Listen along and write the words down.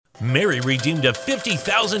Mary redeemed a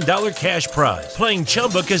 $50,000 cash prize playing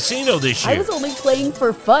Chumba Casino this year. I was only playing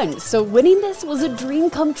for fun, so winning this was a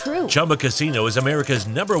dream come true. Chumba Casino is America's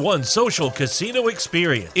 #1 social casino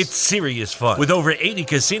experience. It's serious fun. With over 80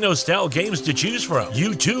 casino-style games to choose from,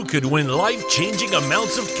 you too could win life-changing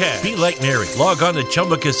amounts of cash. Be like Mary. Log on to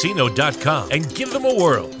ChumbaCasino.com and give them a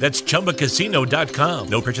whirl. That's ChumbaCasino.com.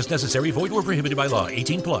 No purchase necessary. Void where prohibited by law.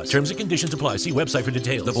 18 plus. Terms and conditions apply. See website for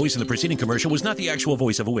details. The voice in the preceding commercial was not the actual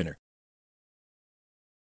voice of a winner.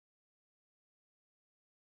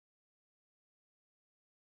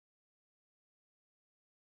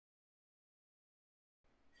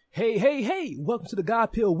 Hey, welcome to the God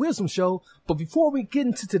Pill Wisdom Show. But before we get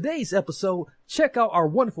into today's episode, check out our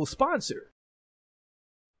wonderful sponsor.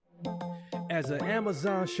 As an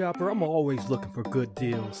Amazon shopper, I'm always looking for good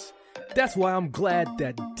deals. That's why I'm glad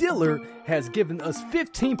that Diller has given us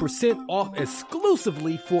 15% off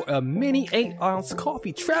exclusively for a mini 8-ounce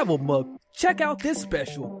coffee travel mug. Check out this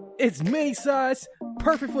special. It's mini size,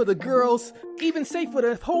 perfect for the girls, even safe for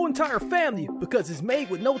the whole entire family because it's made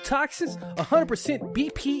with no toxins, 100%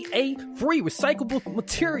 BPA-free recyclable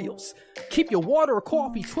materials. Keep your water or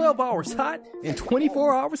coffee 12 hours hot and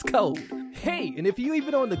 24 hours cold. Hey, and if you're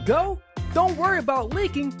even on the go, don't worry about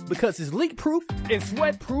leaking because it's leak-proof and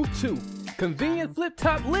sweat-proof too. Convenient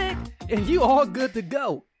flip-top lid and you all good to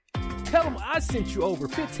go. Tell them I sent you over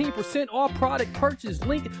 15% off product purchase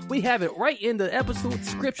link. We have it right in the episode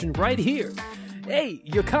description right here. Hey,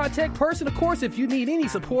 your contact person, of course, if you need any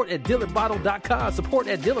support at DillardBottle.com. Support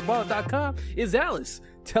at DillardBottle.com is Alice.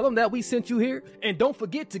 Tell them that we sent you here. And don't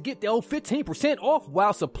forget to get the old 15% off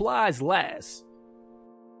while supplies last.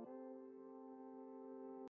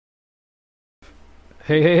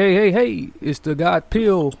 Hey. It's the God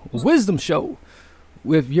Pill Wisdom Show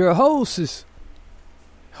with your hostess.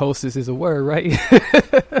 Hostess is a word, right?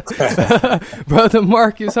 Brother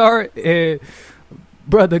Marcus Hart and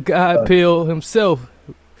Brother God Pill himself,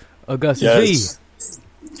 Augustus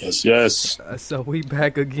V. Yes. So we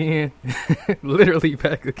back again, literally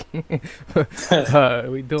back again.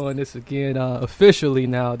 We doing this again officially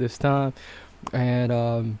now this time.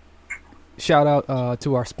 And shout out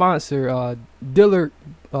to our sponsor, Dillard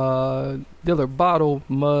Bottle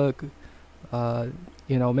Mug.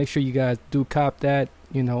 Make sure you guys do cop that.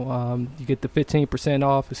 You get the 15%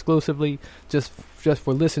 off exclusively just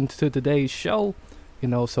for listening to today's show.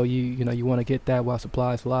 So you want to get that while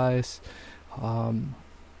supplies last. And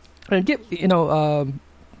get and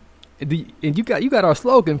you got our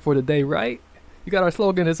slogan for the day, right? You got our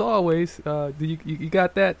slogan as always. Do you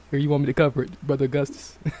got that, or you want me to cover it, Brother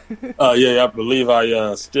Augustus? Yeah, I believe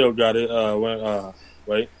I still got it.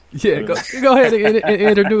 Wait. Yeah, go ahead and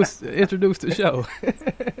introduce the show.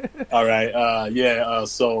 All right.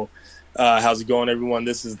 So how's it going, everyone?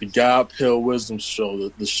 This is the God Pill Wisdom Show,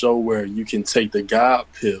 the show where you can take the God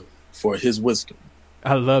Pill for his wisdom.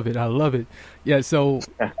 I love it. Yeah, so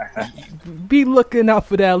be looking out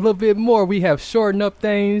for that a little bit more. We have shortened up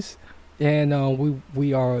things, and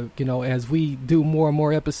we are, as we do more and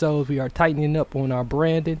more episodes, we are tightening up on our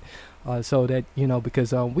branding. So that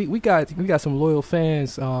because we got some loyal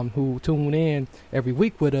fans who tune in every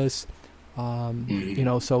week with us.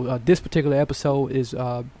 So this particular episode is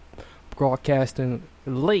broadcasting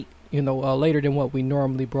late, later than what we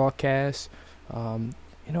normally broadcast.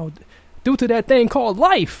 Due to that thing called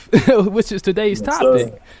life, which is today's topic.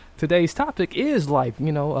 Sir. Today's topic is life.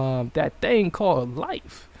 That thing called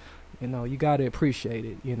life. You gotta appreciate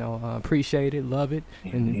it. Appreciate it, love it,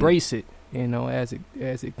 and embrace it. As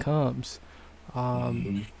it comes.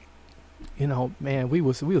 Man, we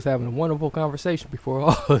was having a wonderful conversation before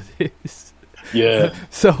all of this. Yeah.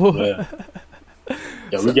 So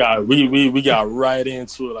yeah, we got right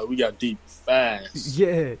into it. Like we got deep fast.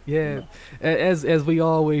 Yeah. As we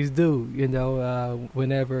always do,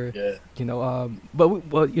 whenever but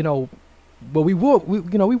we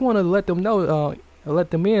want to let them know, let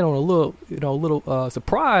them in on a little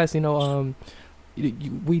surprise,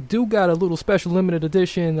 we do got a little special limited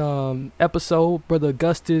edition episode. Brother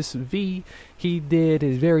Augustus V, he did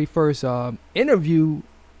his very first interview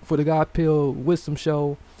for the God Pill Wisdom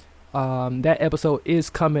Show. That episode is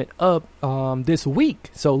coming up this week,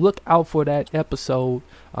 so look out for that episode.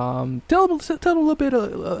 Tell them a little bit,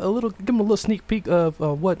 give them a little sneak peek of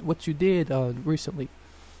what you did recently.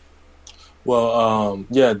 Well,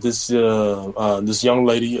 this young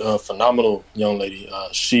lady, a phenomenal young lady,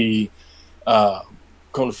 she.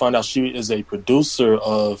 Come to find out, she is a producer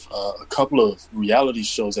of a couple of reality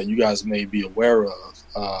shows that you guys may be aware of.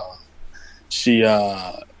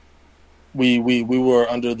 We were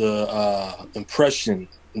under the impression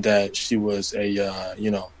that she was a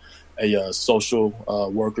a social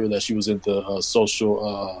worker, that she was in the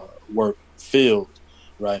social work field,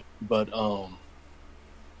 right? But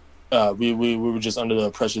we were just under the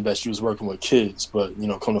impression that she was working with kids, but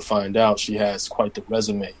come to find out, she has quite the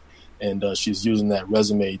resume, and she's using that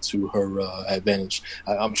resume to her advantage.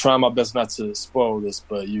 I'm trying my best not to spoil this,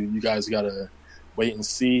 but you guys gotta wait and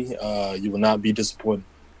see. You will not be disappointed.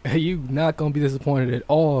 You not gonna be disappointed at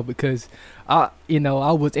all, because I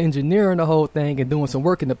was engineering the whole thing and doing some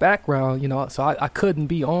work in the background, so I couldn't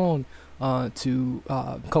be on to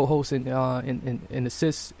co-host and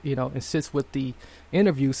assist with the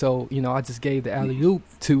interview. So I just gave the alley oop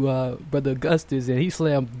to Brother Augustus, and he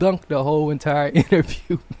slam dunked the whole entire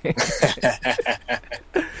interview. Man.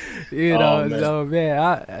 So man,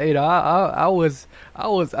 I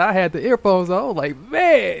had the earphones on. I was like,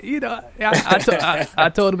 man, I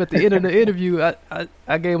told him at the end of the interview,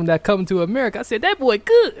 I gave him that Coming to America. I said, that boy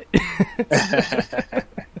good.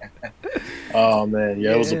 Oh man,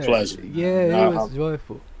 yeah, it was a pleasure. Yeah, it was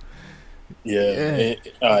joyful. Yeah.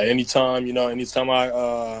 Anytime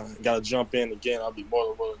I gotta jump in again, I'll be more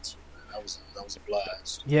than willing to. That was a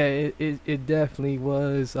blast. Yeah, it definitely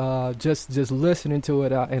was. Just listening to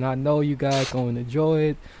it, and I know you guys gonna enjoy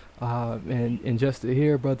it. And just to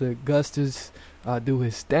hear Brother Augustus do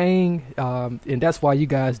his thing, and that's why you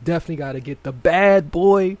guys definitely got to get the bad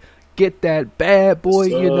boy. Get that bad boy,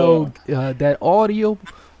 that audible,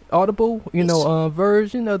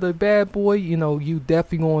 version of the bad boy. You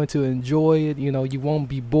definitely going to enjoy it. You won't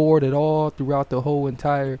be bored at all throughout the whole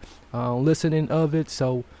entire listening of it.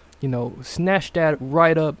 So, snatch that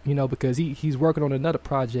right up, because he's working on another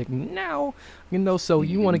project now, so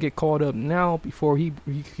you want to get caught up now before he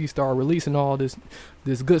start releasing all this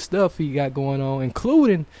good stuff he got going on,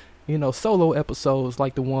 including, solo episodes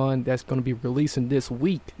like the one that's going to be releasing this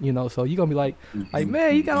week, so you're going to be like,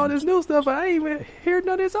 man, you got all this new stuff, but I ain't even heard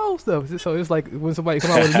none of this old stuff. So it's like when somebody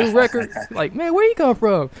come out with a new record, like, man, where you come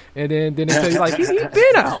from? And then they tell you, like, he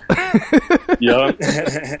been out. Yeah.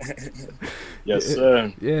 Yes,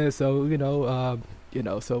 sir. Yeah, so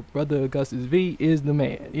so Brother Augustus V is the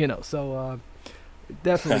man, so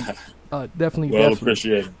definitely well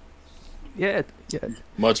appreciated. Yeah.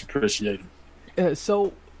 Much appreciated.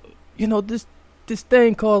 So, this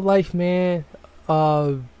thing called life, man.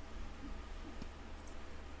 And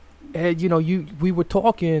we were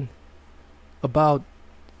talking about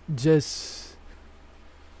just.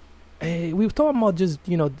 We were talking about just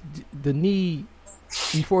the need.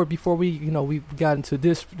 Before we we got into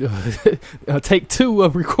this take 2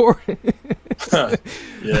 of recording. Yeah.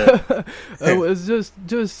 It was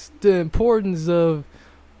just the importance of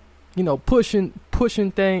pushing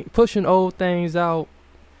old things out,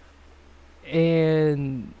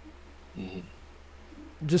 and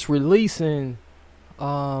just releasing,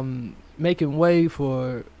 making way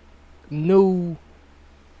for new,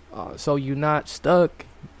 so you're not stuck,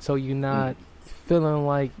 so you're not feeling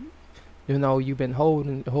like you've been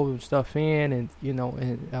holding stuff in, and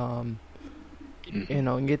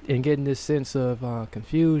and getting this sense of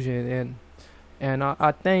confusion, and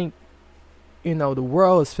I think the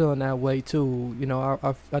world is feeling that way too.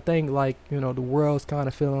 I think like the world's kind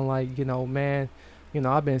of feeling like man,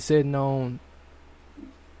 I've been sitting on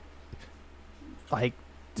like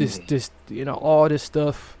this all this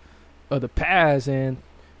stuff of the past, and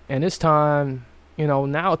it's time.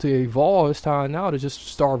 Now to evolve, it's time now to just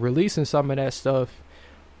start releasing some of that stuff,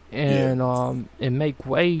 and and make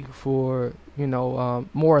way for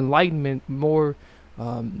more enlightenment, more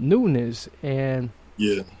newness, and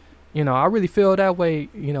I really feel that way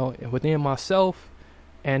within myself.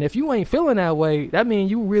 And if you ain't feeling that way, that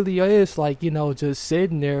means you really is like just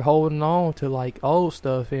sitting there holding on to like old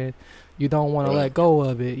stuff, and you don't want to let go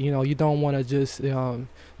of it. You don't want to just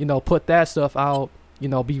put that stuff out.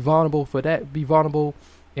 Be vulnerable for that. Be vulnerable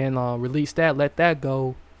and release that. Let that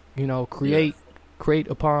go. Create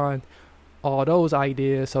upon all those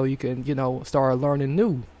ideas, so you can start learning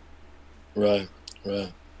new. Right. Yeah.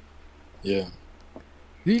 Do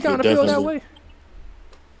you kind of feel that way?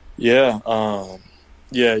 Yeah.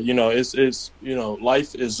 Yeah. It's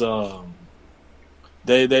life is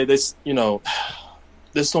they there's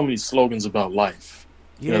so many slogans about life.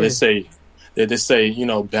 Yeah. They say,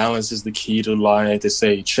 balance is the key to life. They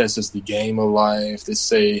say chess is the game of life. They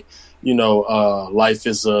say, life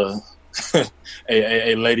is a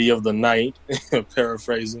lady of the night,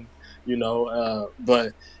 paraphrasing,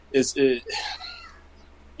 but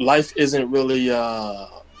life isn't really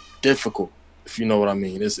difficult, if you know what I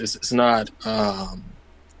mean. It's not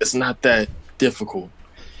that difficult.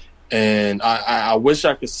 And I wish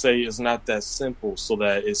I could say it's not that simple so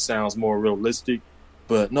that it sounds more realistic.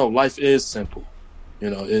 But no, life is simple.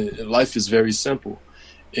 Life is very simple.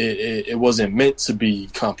 It wasn't meant to be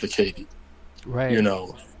complicated, Right.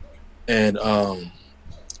 And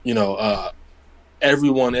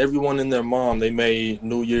everyone in their mom, they made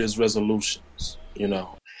New Year's resolutions,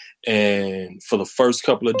 and for the first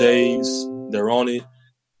couple of days they're on it,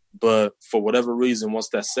 but for whatever reason, once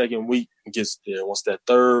that second week gets there, once that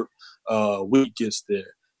third week gets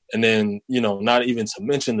there, and then not even to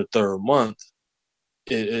mention the third month,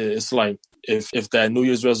 it's like if that New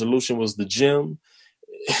Year's resolution was the gym,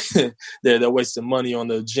 they're wasting money on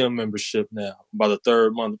the gym membership now. By the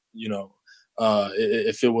third month,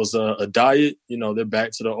 if it was a diet, they're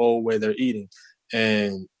back to the old way they're eating.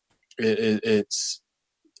 And it's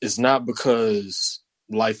not because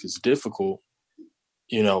life is difficult,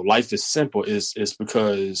 life is simple. It's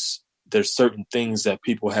because there's certain things that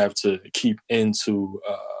people have to keep into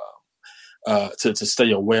to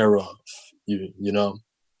stay aware of,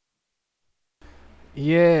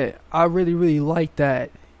 Yeah, I really, really like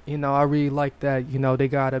that. I really like that. They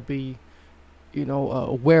gotta be,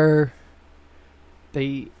 aware.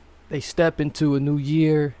 They step into a new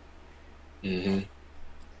year. Mm-hmm.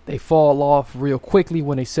 They fall off real quickly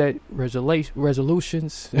when they set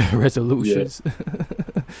resolutions. Resolutions.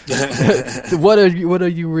 Yeah. What are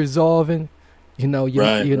you resolving?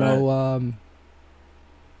 Right.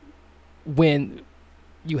 When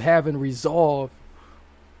you haven't resolved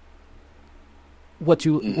what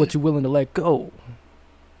you're willing to let go.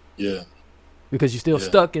 Yeah. Because you're still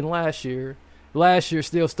stuck in last year. Last year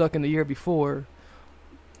still stuck in the year before.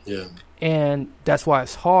 Yeah. And that's why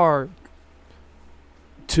it's hard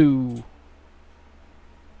to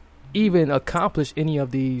even accomplish any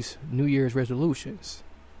of these New Year's resolutions.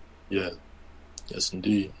 Yeah. Yes,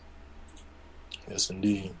 indeed. Yes,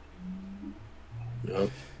 indeed.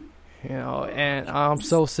 Yep. And I'm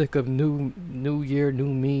so sick of new year,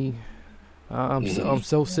 new me. I'm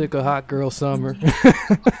so sick of hot girl summer.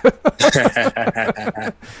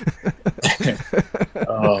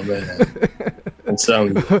 Oh man, I'm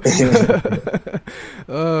telling you.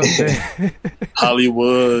 Oh man,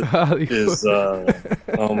 Hollywood is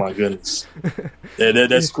oh my goodness.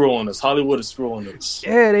 They're screwing us. Hollywood is screwing us.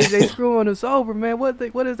 Yeah, they screwing us over, man.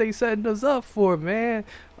 What is they setting us up for, man?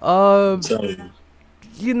 I'm telling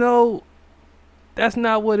you. That's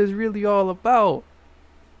not what it's really all about.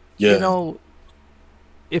 Yeah.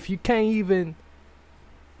 If you can't even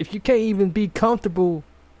be comfortable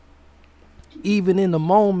even in the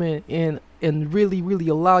moment and really, really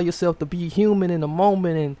allow yourself to be human in the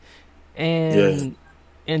moment and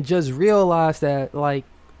just realize that, like,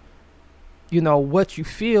 what you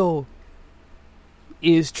feel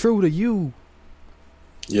is true to you.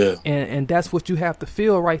 Yeah. And that's what you have to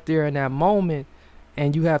feel right there in that moment,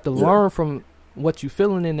 and you have to learn from what you're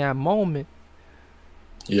feeling in that moment.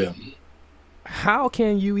 Yeah. How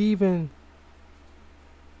can you even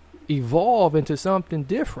evolve into something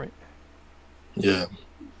different? Yeah.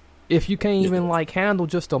 If you can't even handle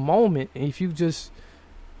just a moment, if you just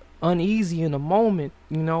uneasy in a moment,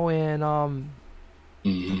 and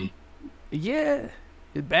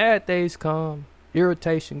bad days come,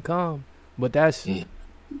 irritation come, but that's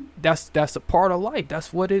a part of life.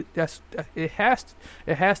 That's what it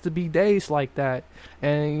has to be days like that.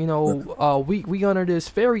 And we under this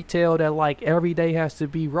fairy tale that like every day has to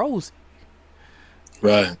be rosy.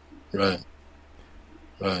 Right.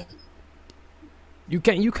 You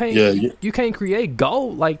can't create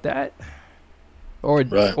gold like that, or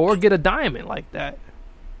get a diamond like that.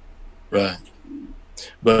 Right.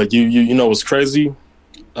 But you know what's crazy?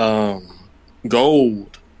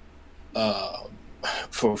 Gold.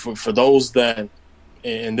 For those that,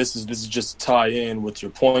 and this is just to tie in with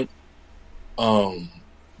your point.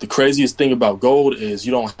 The craziest thing about gold is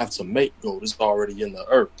you don't have to make gold; it's already in the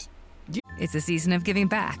earth. It's a season of giving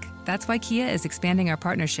back. That's why Kia is expanding our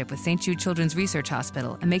partnership with St. Jude Children's Research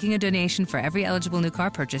Hospital and making a donation for every eligible new car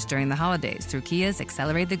purchase during the holidays through Kia's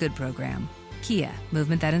Accelerate the Good program. Kia,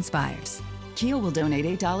 movement that inspires. Kia will donate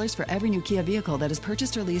 $8 for every new Kia vehicle that is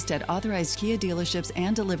purchased or leased at authorized Kia dealerships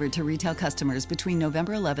and delivered to retail customers between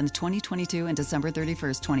November 11th, 2022 and December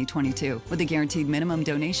 31st, 2022, with a guaranteed minimum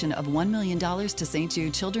donation of $1 million to St.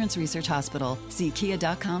 Jude Children's Research Hospital. See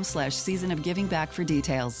kia.com/season of giving back for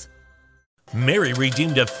details. Mary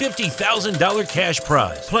redeemed a $50,000 cash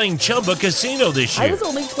prize playing Chumba Casino this year. I was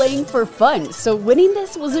only playing for fun, so winning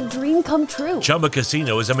this was a dream come true. Chumba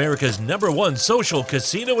Casino is America's #1 social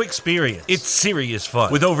casino experience. It's serious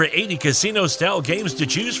fun. With over 80 casino-style games to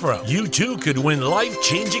choose from, you too could win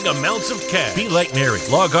life-changing amounts of cash. Be like Mary.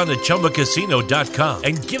 Log on to ChumbaCasino.com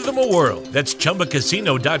and give them a whirl. That's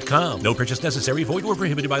ChumbaCasino.com. No purchase necessary. Void or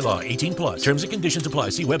prohibited by law. 18 plus. Terms and conditions apply.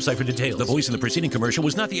 See website for details. The voice in the preceding commercial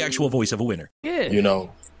was not the actual voice of a winner. Yeah. You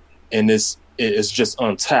know, and it's just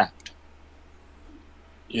untapped.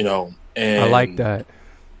 You know, and I like that.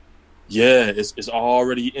 Yeah, it's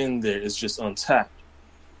already in there. It's just untapped.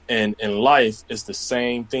 And in life, it's the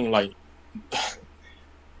same thing. Like,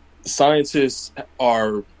 scientists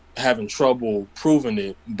are having trouble proving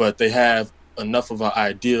it, but they have enough of an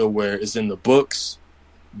idea where it's in the books.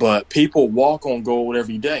 But people walk on gold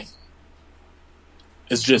every day.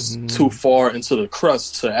 It's just too far into the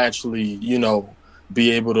crust to actually, you know,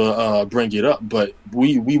 be able to bring it up. But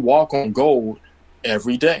we walk on gold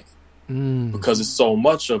every day because it's so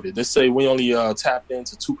much of it. They say we only tapped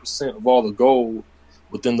into 2% of all the gold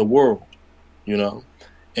within the world, you know,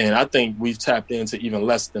 and I think we've tapped into even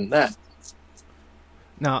less than that.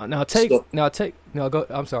 Now go.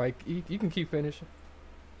 I'm sorry. You can keep finishing.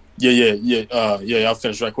 Yeah. I'll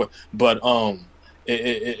finish right quick. But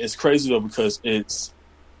it's crazy though, because it's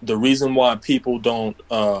the reason why people don't.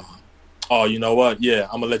 Oh, you know what? Yeah,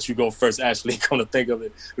 I'm gonna let you go first. Actually, come to think of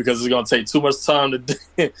it, because it's gonna take too much time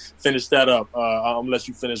to finish that up. I'm gonna let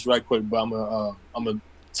you finish right quick, but I'm gonna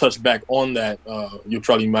touch back on that. You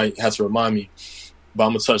probably might have to remind me, but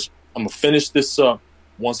I'm gonna finish this up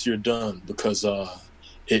once you're done, because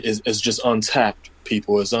it's just untapped,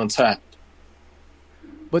 people. It's untapped.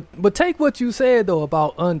 But take what you said though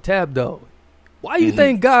about untapped though. Why you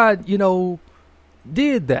think God, you know,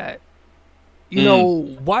 did that? You know,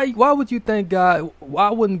 why would you think God? Why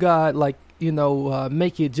wouldn't God, like, you know,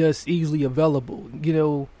 make it just easily available? You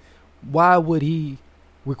know, why would He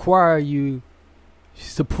require you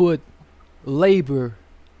to put labor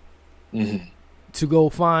to go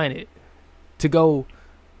find it, to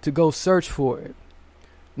go search for it?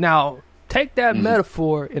 Now, take that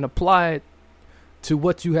metaphor and apply it to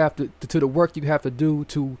what you have to the work you have to do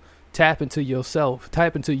to tap into yourself,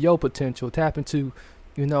 tap into your potential, tap into,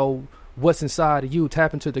 you know, what's inside of you,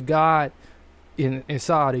 tap into the God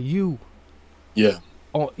inside of you. Yeah.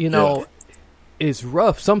 You know, it's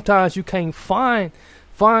rough. Sometimes you can't find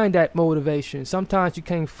that motivation. Sometimes you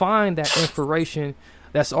can't find that inspiration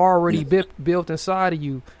that's already built inside of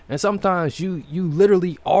you. And sometimes you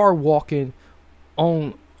literally are walking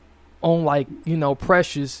on like, you know,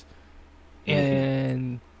 precious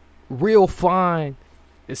and real fine,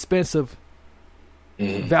 expensive,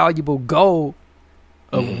 valuable gold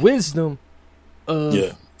of wisdom,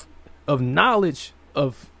 of knowledge,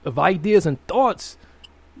 of ideas and thoughts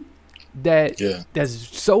that's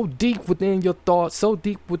so deep within your thoughts, so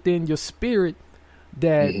deep within your spirit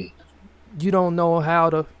that you don't know how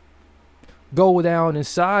to go down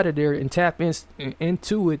inside of there and tap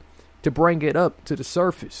into it to bring it up to the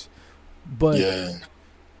surface. But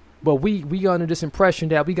we under this impression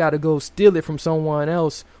that we got to go steal it from someone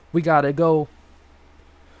else. We got to go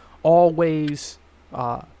always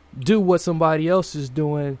do what somebody else is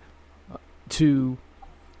doing to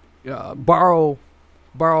borrow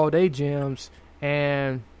their gems,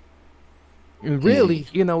 and really,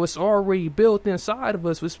 you know, it's already built inside of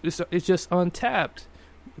us. It's just untapped.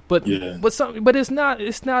 But it's not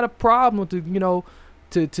a problem to, you know,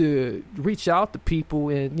 to reach out to people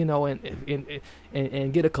and, you know,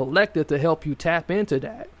 and get a collective to help you tap into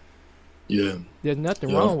that. Yeah, there's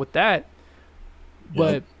nothing wrong with that.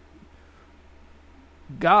 But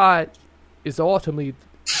God is ultimately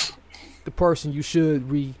the person you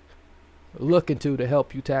should look into to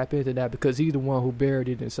help you tap into that, because He's the one who buried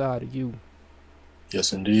it inside of you.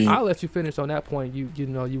 Yes, indeed. I'll let you finish on that point. You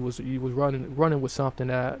know, you was running with something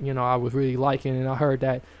that, you know, I was really liking, and I heard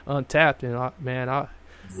that untapped, and I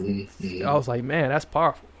was like, man, that's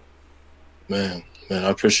powerful. Man, I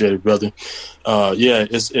appreciate it, brother.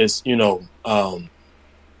 It's you know,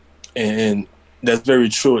 and that's very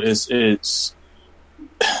true. It's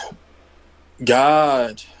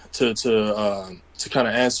God to kind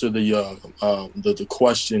of answer the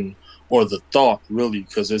question or the thought, really,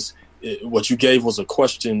 because what you gave was a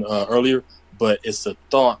question earlier, but it's a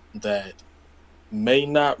thought that may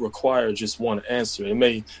not require just one answer.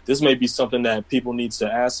 This may be something that people need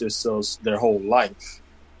to ask themselves their whole life,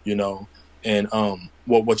 you know. And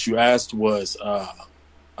what you asked was,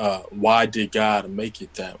 why did God make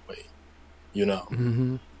it that way, you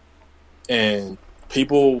know? And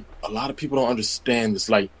a lot of people don't understand this.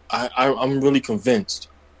 Like, I'm really convinced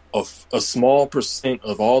of a small percent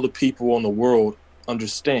of all the people in the world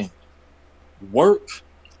understand work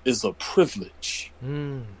is a privilege.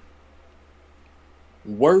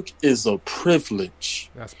 Work is a privilege.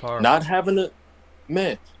 That's powerful. Not having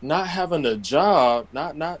a job,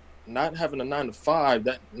 not having a 9 to 5,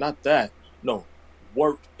 no,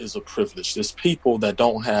 work is a privilege. There's people that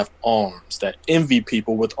don't have arms, that envy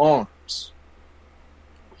people with arms.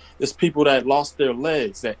 There's people that lost their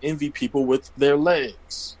legs, that envy people with their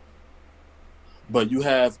legs. But you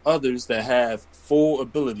have others that have full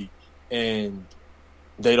ability and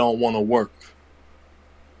they don't want to work.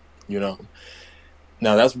 You know?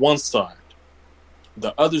 Now that's one side.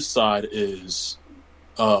 The other side is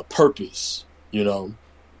purpose, you know.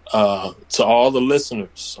 To all the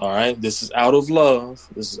listeners, all right? This is out of love.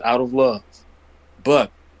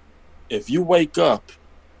 But if you wake up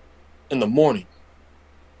in the morning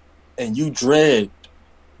and you dread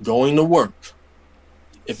going to work,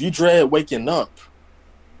 if you dread waking up,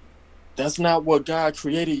 that's not what God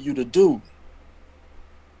created you to do.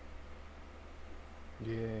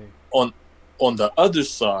 Yeah. On the other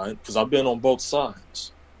side, because I've been on both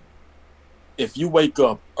sides, if you wake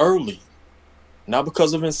up early, not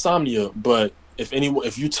because of insomnia, but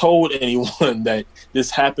if you told anyone that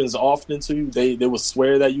this happens often to you, they will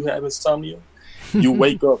swear that you have insomnia. You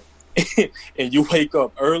wake up and you wake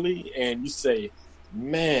up early and you say,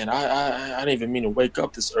 man, I didn't even mean to wake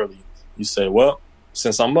up this early. You say, well,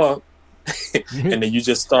 since I'm up, and then you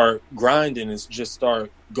just start grinding and just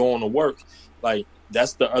start going to work. Like,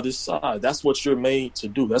 that's the other side. That's what you're made to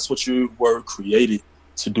do. That's what you were created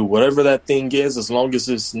to do. Whatever that thing is, as long as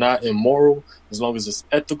it's not immoral, as long as it's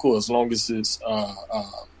ethical, as long as it's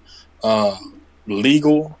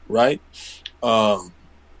legal, right?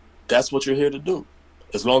 That's what you're here to do.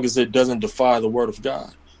 As long as it doesn't defy the word of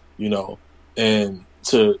God, you know. And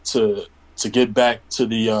to get back to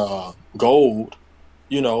the gold,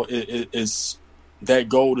 you know, it's that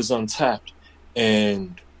gold is untapped.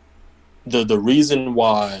 And the reason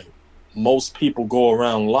why most people go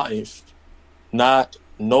around life not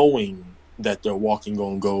knowing that they're walking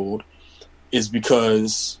on gold is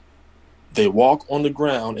because they walk on the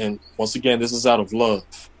ground. And once again, this is out of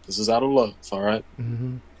love. All right?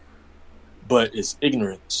 Mm-hmm. But it's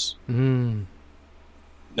ignorance. Mm.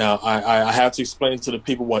 Now, I have to explain to the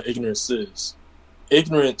people what ignorance is.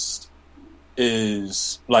 Ignorance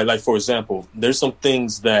is, like for example, there's some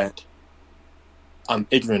things that I'm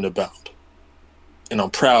ignorant about, and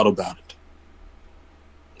I'm proud about it.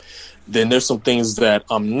 Then there's some things that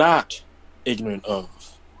I'm not ignorant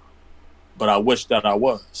of, but I wish that I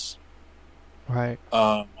was. Right.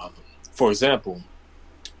 For example,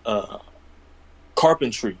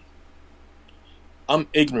 carpentry. I'm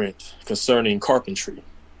ignorant concerning carpentry.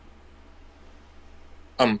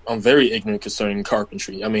 I'm very ignorant concerning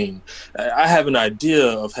carpentry. I mean, I have an idea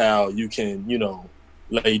of how you can, you know,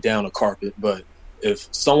 lay down a carpet, but if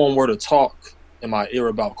someone were to talk in my ear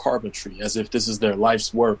about carpentry as if this is their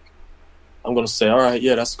life's work, I'm going to say, all right,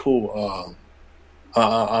 yeah, that's cool.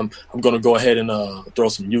 I'm going to go ahead and throw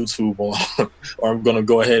some YouTube on, or I'm going to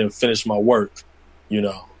go ahead and finish my work. You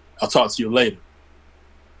know, I'll talk to you later.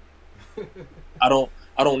 I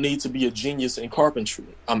don't need to be a genius in carpentry.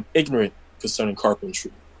 I'm ignorant concerning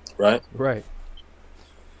carpentry, right? Right.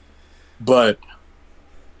 But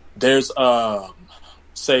there's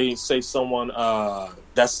say someone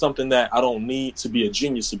that's something that I don't need to be a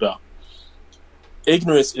genius about.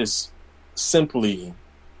 Ignorance is simply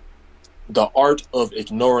the art of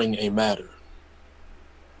ignoring a matter.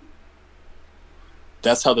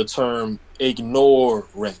 That's how the term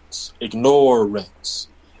ignorance.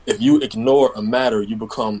 If you ignore a matter, you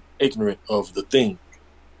become ignorant of the thing.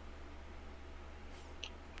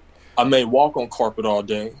 I may walk on carpet all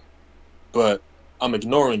day, but I'm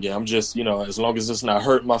ignoring it. I'm just, you know, as long as it's not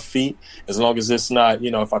hurting my feet, as long as it's not, you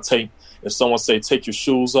know, if someone say, take your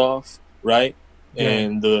shoes off, right? Yeah.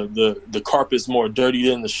 And the carpet's more dirty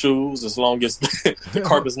than the shoes, as long as the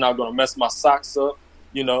carpet's not going to mess my socks up,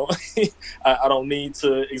 you know, I don't need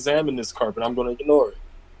to examine this carpet. I'm going to ignore it,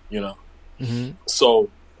 you know? Mm-hmm. So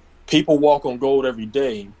people walk on gold every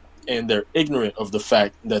day, and they're ignorant of the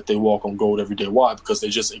fact that they walk on gold every day. Why? Because they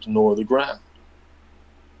just ignore the ground.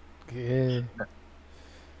 Yeah.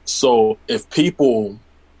 So if people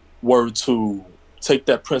were to take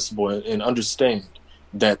that principle and understand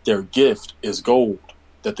that their gift is gold,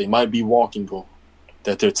 that they might be walking gold,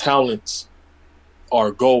 that their talents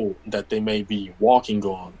are gold, that they may be walking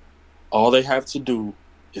on, all they have to do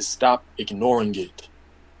is stop ignoring it,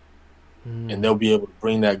 and they'll be able to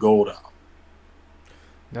bring that gold out.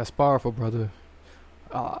 That's powerful, brother.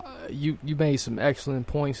 You made some excellent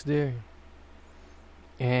points there,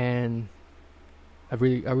 and I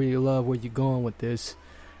really love where you're going with this.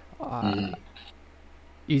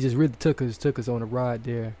 You just really took us on a ride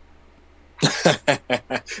there.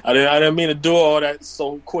 I didn't mean to do all that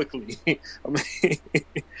so quickly.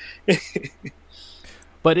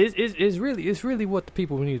 But it's really what the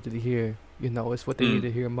people needed to hear. It's what they need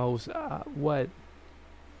to hear most. What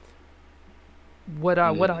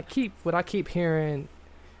I keep hearing,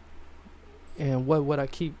 and what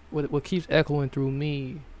keeps echoing through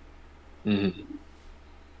me. Mm-hmm.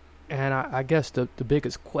 And I guess the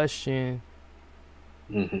biggest question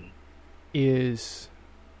is,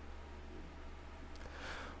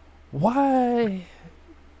 why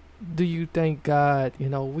do you think God,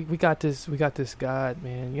 we got this God,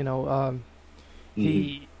 man,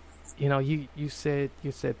 he, you said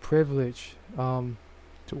privilege, to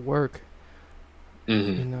work,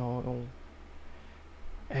 and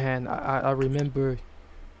I remember,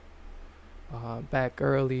 back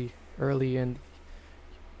early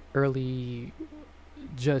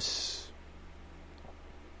just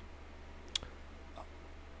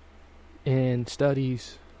in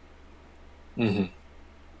studies,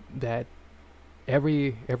 that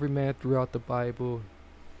every man throughout the Bible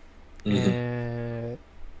and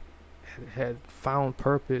had found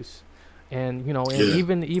purpose, and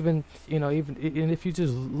even if you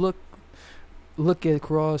just look at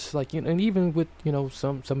across, like, and even with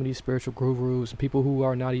some of these spiritual gurus and people who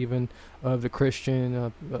are not even of the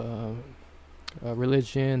Christian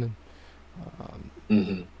religion,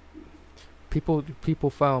 and people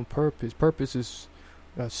found purpose. Purpose is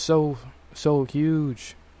so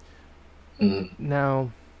huge.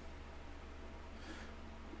 Now,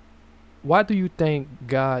 why do you think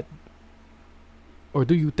God, or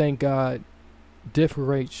do you think God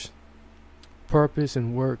differentiates purpose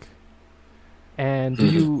and work? And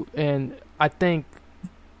and I think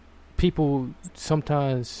people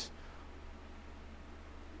sometimes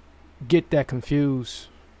get that confused.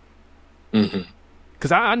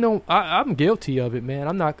 Cause I know I'm guilty of it, man.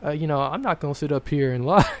 I'm not gonna sit up here and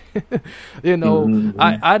lie.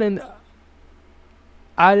 I didn't.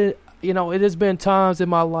 It has been times in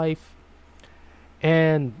my life,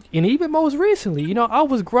 and even most recently, I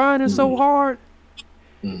was grinding so hard,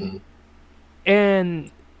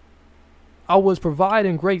 and I was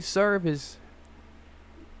providing great service,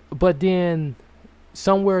 but then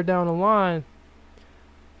somewhere down the line,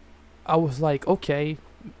 I was like, okay,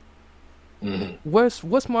 what's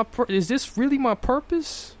my is this really my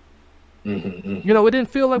purpose? It didn't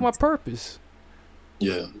feel like my purpose.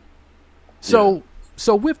 Yeah. So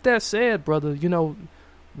with that said, brother,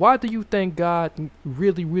 why do you think God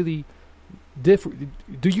really different?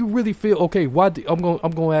 Do you really feel okay? I'm going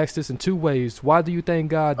to ask this in two ways. Why do you think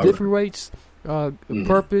God differentiates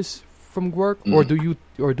purpose from work, or do you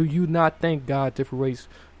not think God differentiates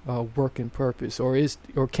work and purpose, or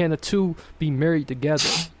can the two be married together?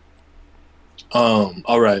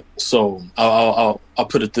 All right. So I'll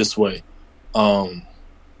put it this way. I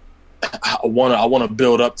want to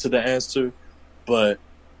build up to the answer, but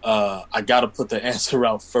I got to put the answer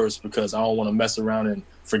out first because I don't want to mess around and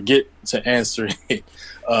forget to answer it.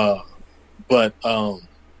 But I'll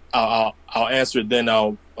answer it. Then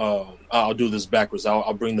I'll do this backwards.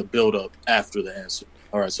 I'll bring the build up after the answer.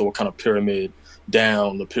 All right. So we'll kind of pyramid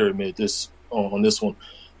down the pyramid on this one,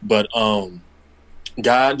 but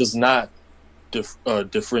God does not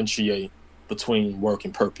differentiate between work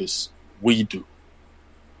and purpose. We do.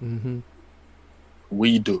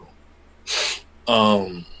 We do.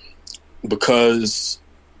 Because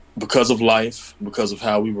of life, because of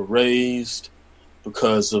how we were raised,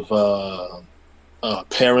 because of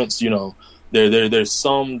parents, there's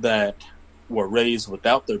some that were raised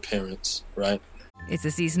without their parents, right? It's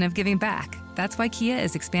a season of giving back. That's why Kia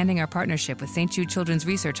is expanding our partnership with St. Jude Children's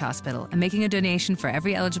Research Hospital and making a donation for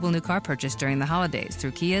every eligible new car purchase during the holidays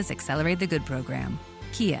through Kia's Accelerate the Good program.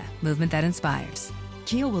 Kia, movement that inspires.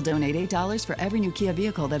 Kia will donate $8 for every new Kia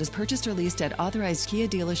vehicle that is purchased or leased at authorized Kia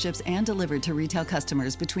dealerships and delivered to retail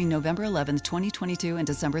customers between November 11th, 2022 and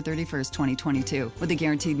December 31st, 2022, with a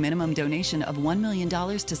guaranteed minimum donation of $1 million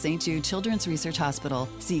to St. Jude Children's Research Hospital.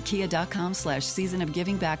 See kia.com/season of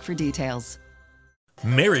giving back for details.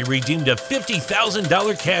 Mary redeemed a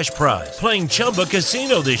 $50,000 cash prize playing Chumba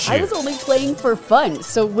Casino this year. I was only playing for fun,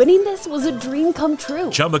 so winning this was a dream come true.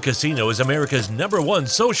 Chumba Casino is America's #1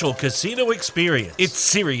 social casino experience. It's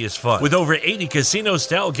serious fun. With over 80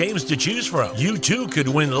 casino-style games to choose from, you too could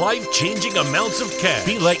win life-changing amounts of cash.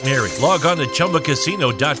 Be like Mary. Log on to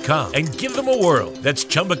ChumbaCasino.com and give them a whirl. That's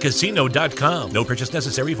ChumbaCasino.com. No purchase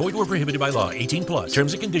necessary. Void or prohibited by law. 18 plus.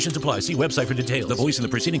 Terms and conditions apply. See website for details. The voice in the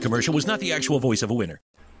preceding commercial was not the actual voice of a winner.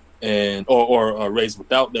 And or raised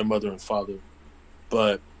without their mother and father,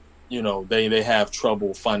 but they have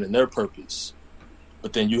trouble finding their purpose.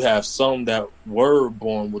 But then you have some that were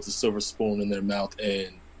born with a silver spoon in their mouth,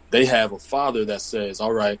 and they have a father that says,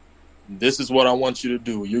 all right, this is what I want you to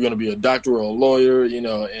do. You're going to be a doctor or a lawyer,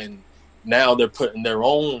 and now they're putting their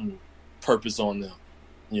own purpose on them,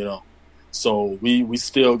 So we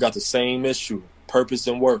still got the same issue, purpose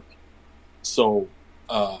and work. So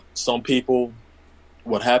some people,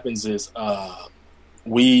 what happens is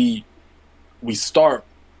we start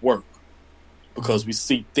work because we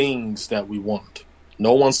see things that we want.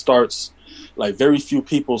 No one starts, very few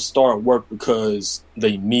people start work because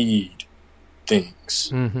they need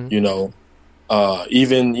things. Mm-hmm.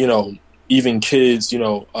 Even kids,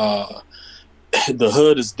 the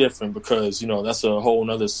hood is different because that's a whole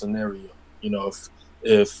nother scenario.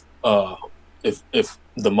 If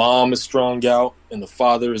the mom is strung out and the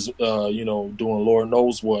father is, doing Lord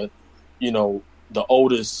knows what, the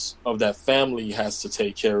oldest of that family has to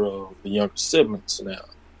take care of the younger siblings now.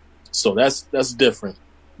 So that's different.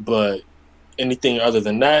 But anything other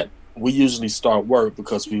than that, we usually start work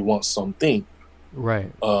because we want something.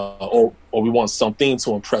 Right. Or we want something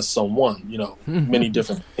to impress someone, many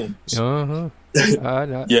different things. Uh-huh.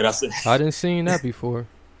 Yeah, that's it. I didn't see that before.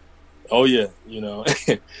 Oh yeah,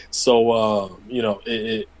 so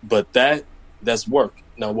but that's work.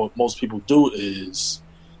 Now what most people do is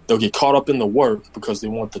they'll get caught up in the work because they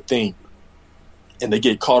want the thing, and they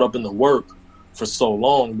get caught up in the work for so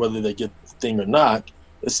long, whether they get the thing or not.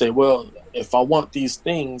 They say, well, if I want these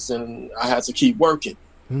things, then I have to keep working,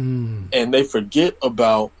 and they forget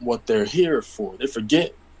about what they're here for. They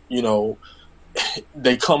forget,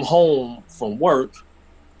 they come home from work.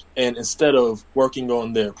 And instead of working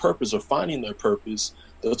on their purpose or finding their purpose,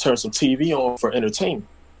 they'll turn some TV on for entertainment,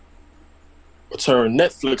 or turn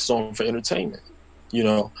Netflix on for entertainment,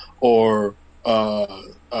 or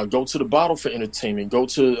go to the bottle for entertainment. Go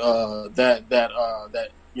to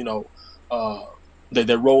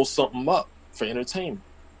they roll something up for entertainment.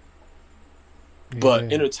 Yeah.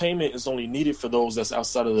 But entertainment is only needed for those that's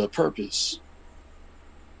outside of their purpose.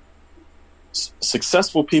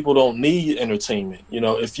 Successful people don't need entertainment.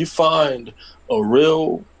 If you find a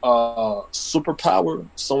real superpower,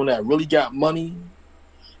 someone that really got money,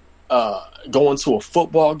 going to a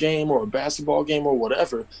football game or a basketball game or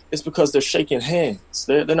whatever, it's because they're shaking hands.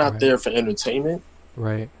 They're not there for entertainment.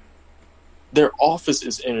 Right. Their office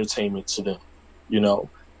is entertainment to them.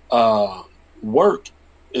 Work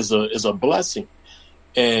is a blessing,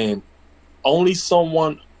 and only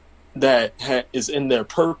someone that is in their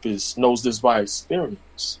purpose knows this by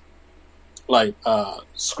experience.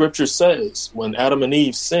 Scripture says, when Adam and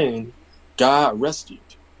Eve sinned, God rested.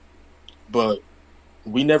 But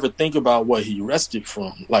we never think about what he rested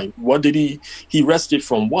from. What did he rested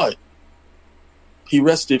from what? He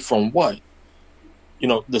rested from what?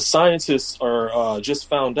 The scientists are just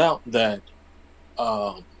found out that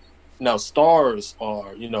now stars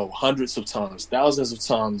are, hundreds of times, thousands of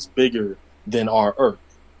times bigger than our Earth.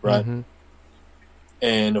 Right. Mm-hmm.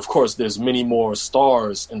 And of course, there's many more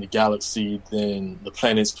stars in the galaxy than the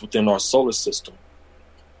planets within our solar system.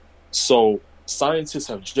 So scientists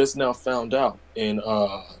have just now found out in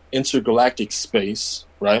intergalactic space,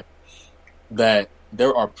 right, that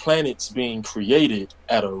there are planets being created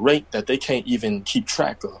at a rate that they can't even keep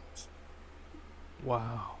track of.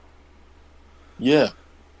 Wow. Yeah.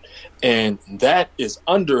 And that is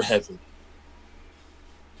under heaven.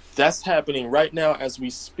 That's happening right now as we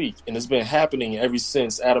speak, and it's been happening ever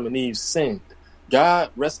since Adam and Eve sinned.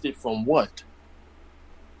 God rested from what?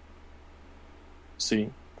 See?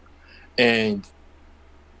 And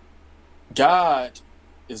God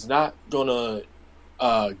is not going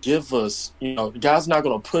to give us, God's not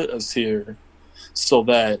going to put us here so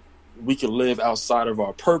that we can live outside of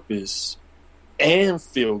our purpose and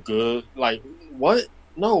feel good. What?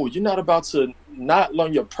 No, you're not about to not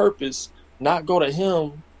learn your purpose, not go to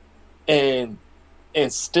him, and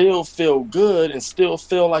still feel good and still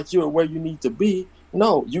feel like you're where you need to be.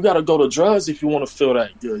 No, you got to go to drugs if you want to feel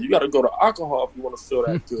that good. You got to go to alcohol if you want to feel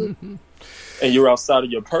that good. And you're outside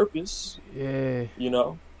of your purpose. Yeah.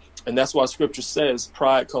 And that's why Scripture says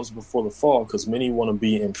pride comes before the fall, because many want to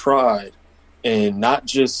be in pride and not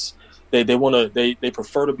just they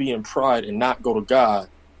prefer to be in pride and not go to God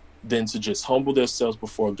than to just humble themselves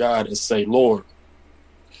before God and say, Lord,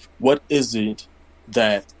 what is it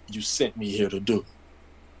that you sent me here to do?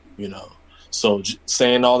 You know, so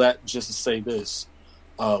saying all that just to say this,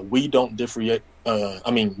 we don't differentiate.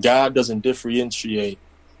 God doesn't differentiate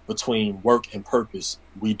between work and purpose.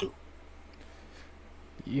 We do.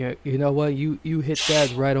 Yeah, you know what? You hit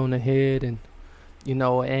that right on the head, and you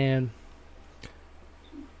know, and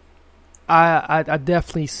I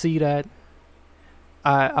definitely see that.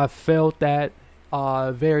 I felt that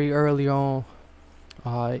very early on,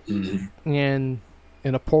 in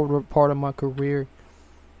a part of my career,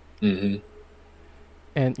 and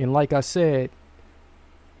like I said,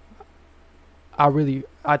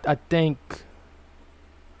 I think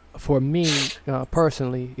for me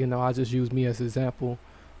personally, you know, I just use me as an example.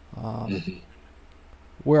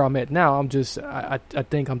 Where I'm at now, I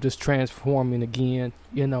think I'm just transforming again,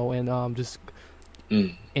 you know, and just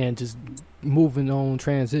moving on,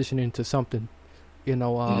 transitioning to something, you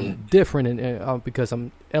know, different, and because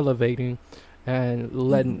I'm elevating and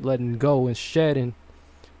letting go and shedding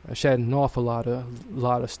off a lot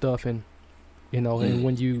of stuff, and you know, and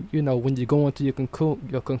when you go into your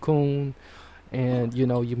cocoon, and you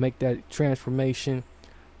know, you make that transformation,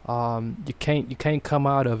 you can't come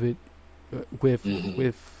out of it with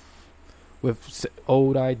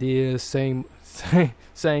old ideas, same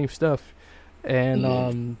stuff,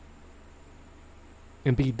 and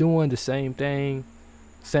be doing the same thing,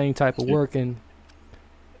 same type of work, and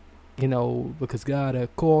you know, because God will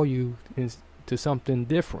call you to something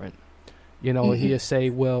different, you know, He'll say,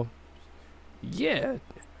 well, yeah,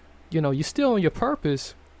 you know, you're still on your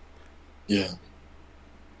purpose,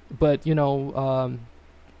 but you know,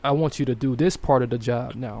 I want you to do this part of the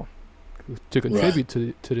job now to contribute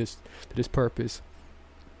to this purpose,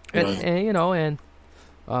 and you know, and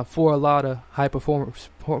for a lot of high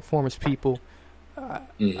performance people,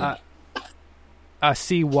 I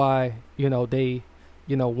see why, you know, they,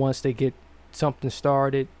 you know, once they get something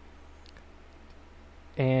started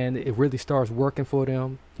and it really starts working for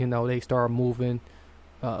them, you know, they start moving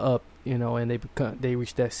up, you know, and they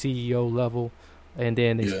reach that CEO level. And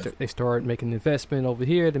then they start making investment over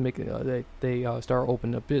here. They start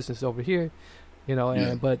opening up business over here, you know.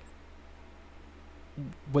 And but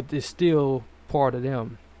it's still part of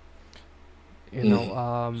them, you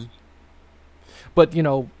know. But you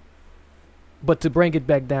know, but to bring it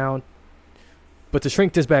back down, but to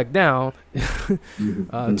shrink this back down, to you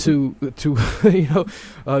know,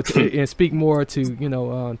 and speak more to, you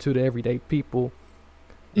know, to the everyday people.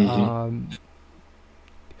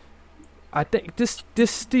 I think this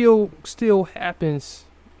still happens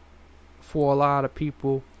for a lot of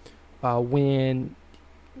people when,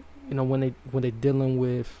 you know, when they're dealing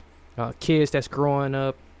with kids that's growing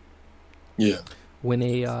up. Yeah. When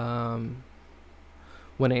they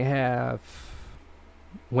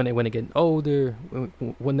get older,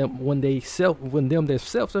 when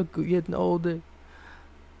themselves are getting older,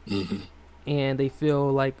 and they feel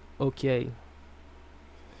like, okay,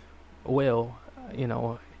 well, you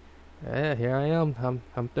know, here I am.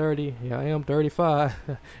 I'm 30. Here I am, 35.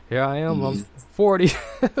 Here I am. I'm 40.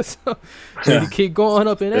 So you keep going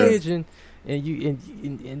up in age, and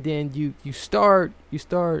then you start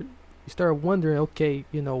wondering, okay,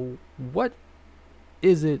 you know, what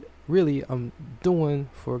is it really I'm doing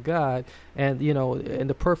for God? And you know, and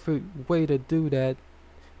the perfect way to do that,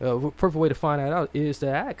 perfect way to find that out is to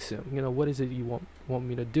ask Him, you know, what is it you want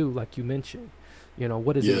me to do? Like you mentioned. You know,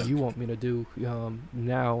 what is it you want me to do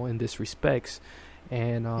now in this respects?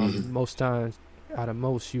 And most times, out of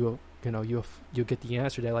most, you'll get the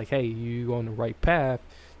answer that, like, hey, you on the right path.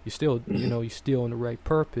 You still, you know, you're still on the right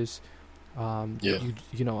purpose. You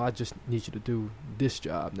know, I just need you to do this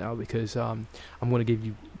job now, because I'm going to give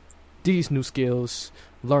you these new skills.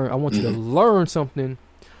 I want you to learn something.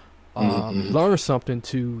 Learn something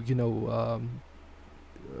to, you know,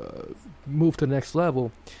 move to the next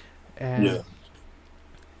level. And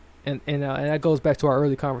And that goes back to our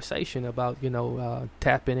early conversation about, you know,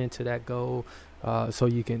 tapping into that goal, so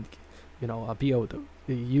you can, you know, be able to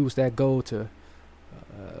use that goal to.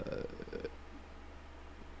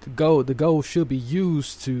 The goal should be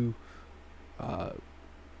used to.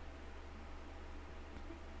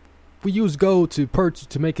 We use gold to purchase,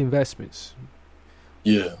 to make investments.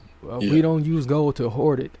 We don't use gold to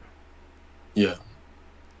hoard it.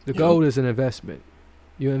 The gold is an investment.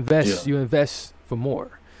 You invest. You invest for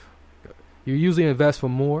more. You usually invest for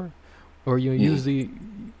more, or you usually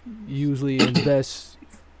invest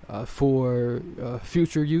for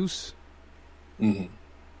future use. Mm-hmm.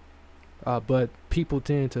 But people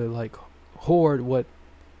tend to like hoard what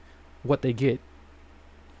they get.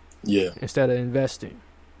 Yeah. Instead of investing.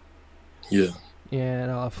 Yeah.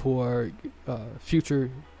 And for future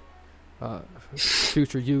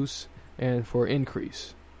use and for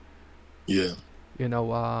increase. Yeah.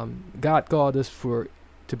 God called us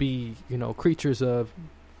to be, creatures of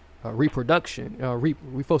reproduction. We're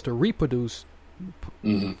supposed to reproduce.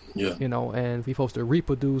 Mm-hmm. Yeah. And we're supposed to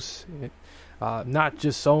reproduce, not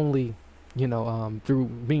just only, through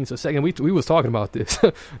means of sex. And we was talking about this,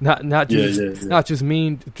 not just not just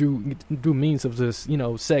through means of just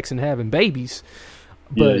sex and having babies,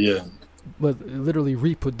 but but literally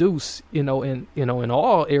reproduce, in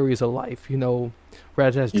all areas of life,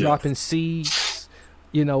 rather than dropping seeds,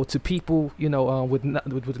 to people,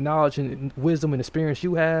 with knowledge and wisdom and experience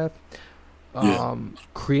you have,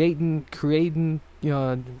 creating,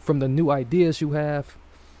 from the new ideas you have,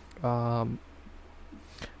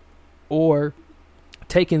 or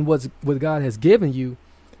taking what God has given you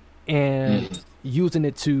and using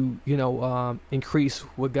it to, increase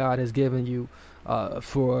what God has given you,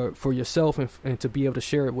 for yourself and to be able to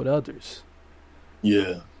share it with others.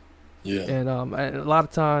 Yeah. Yeah. And a lot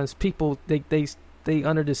of times people, they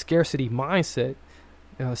under the scarcity mindset.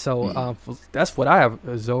 So that's what I have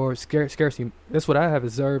observed. Scarcity. That's what I have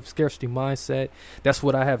observed. Scarcity mindset. That's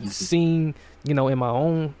what I have seen. In my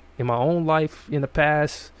own life in the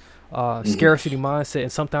past. Scarcity mindset,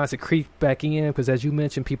 and sometimes it creeps back in because, as you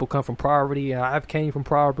mentioned, people come from poverty. And I've came from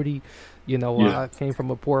poverty. I came from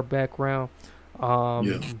a poor background.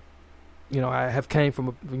 I have came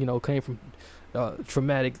from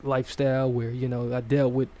traumatic lifestyle where I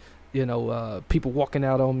dealt with people walking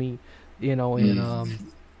out on me, and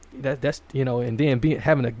that's and then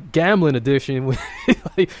having a gambling addiction in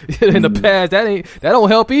the past that don't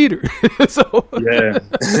help either. So like,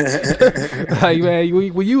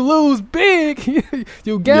 man, when you lose big,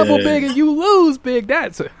 you gamble big and you lose big,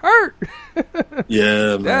 that's a hurt.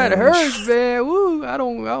 Man. That hurts, man. Woo, I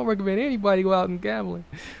don't recommend anybody go out and gambling.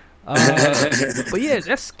 But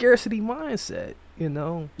that's scarcity mindset. A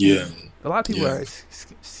lot of people are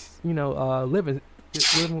living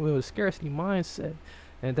with a scarcity mindset.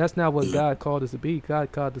 And that's not what God called us to be.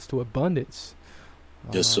 God called us to abundance.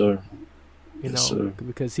 Yes, sir.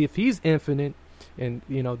 Because if He's infinite, and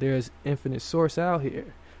there's infinite source out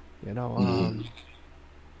here,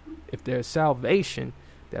 if there's salvation,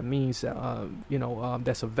 that means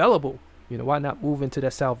that's available. Why not move into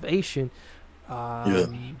that salvation?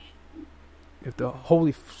 If the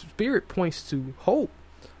Holy Spirit points to hope,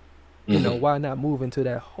 why not move into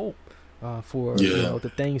that hope for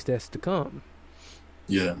the things that's to come?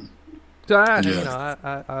 Yeah. So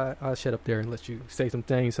I'll shut up there and let you say some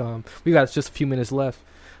things. We got just a few minutes left.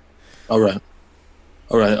 All right.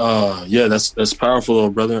 That's powerful, though,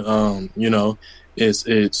 brother.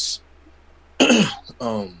 It's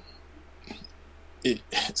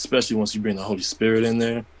especially once you bring the Holy Spirit in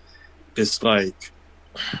there, it's like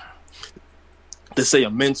they say a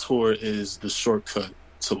mentor is the shortcut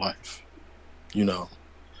to life.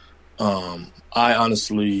 I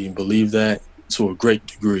honestly believe that to a great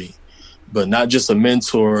degree, but not just a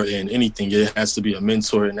mentor in anything. It has to be a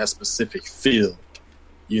mentor in that specific field,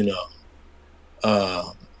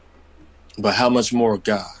 but how much more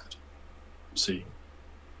God, see?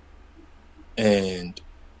 And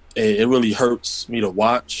it really hurts me to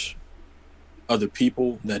watch other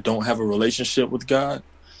people that don't have a relationship with God,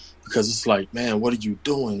 because it's like, man, what are you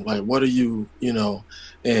doing? Like, what are you,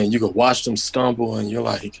 and you can watch them stumble and you're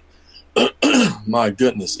like, my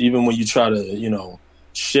goodness, even when you try to,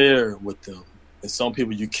 share with them, and some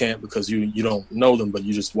people you can't because you don't know them, but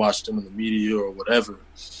you just watch them in the media or whatever,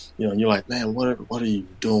 and you're like, man, what are you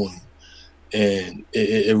doing? And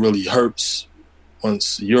it really hurts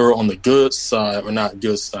once you're on the good side, or not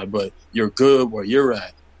good side, but you're good where you're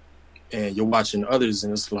at, and you're watching others,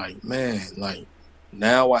 and it's like, man, like,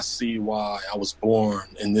 now I see why I was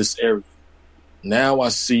born in this area. Now I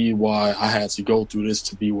see why I had to go through this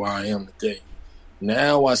to be where I am today.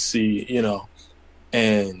 Now I see,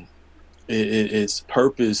 and its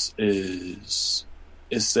purpose is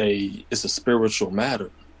it's a spiritual matter.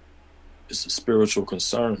 It's a spiritual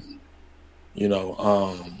concern.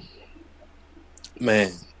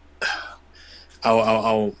 Man,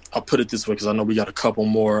 I'll put it this way, because I know we got a couple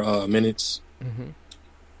more minutes,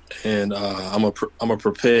 and I'm gonna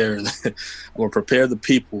prepare. I'm gonna prepare the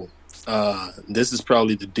people. This is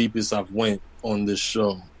probably the deepest I've went on this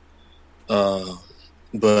show,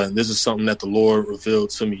 but this is something that the Lord revealed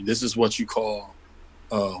to me. This is what you call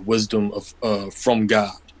wisdom of from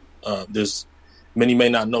God. many may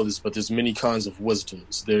not know this, but there's many kinds of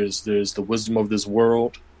wisdoms. There's the wisdom of this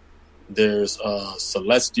world. There's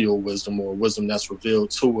celestial wisdom, or wisdom that's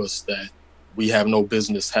revealed to us that we have no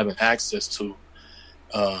business having access to,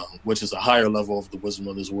 which is a higher level of the wisdom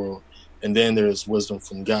of this world. And then there's wisdom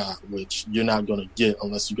from God, which you're not going to get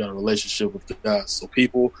unless you got a relationship with God. So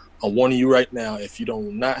people, I'm warning you right now, if you do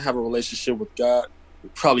not have a relationship with God,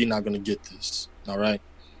 you're probably not going to get this. All right.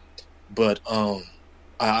 But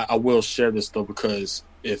I will share this, though, because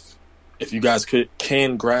if you guys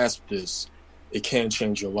can grasp this, it can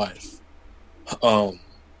change your life.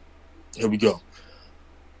 Here we go.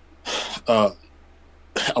 I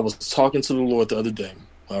was talking to the Lord the other day.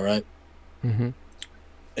 All right. Mm-hmm.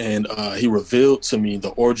 And he revealed to me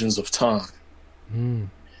the origins of time. Mm.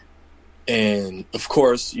 And of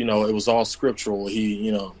course, it was all scriptural. He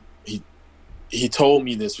told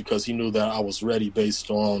me this because he knew that I was ready based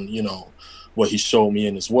on, what he showed me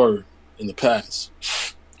in his word in the past.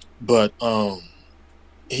 But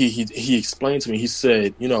he explained to me, he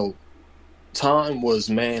said, time was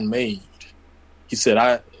man-made. He said,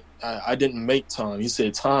 I didn't make time. He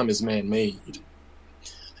said, time is man-made.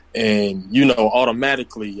 And,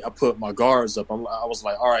 automatically I put my guards up. I was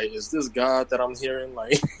like, all right, is this God that I'm hearing?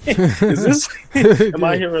 Like, am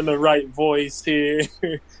I hearing the right voice here?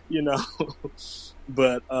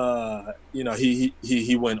 But,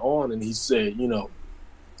 he went on and he said,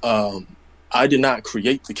 I did not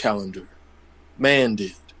create the calendar. Man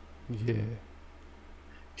did. Yeah.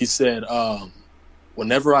 He said,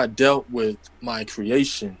 whenever I dealt with my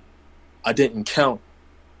creation, I didn't count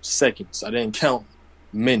seconds. I didn't count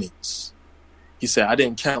minutes. He said, I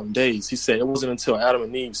didn't count days. He said, it wasn't until Adam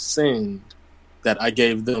and Eve sinned that I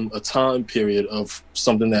gave them a time period of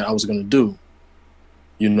something that I was going to do,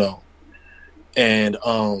 and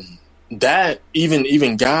that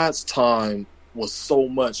even God's time was so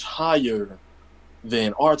much higher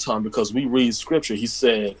than our time, because we read scripture. He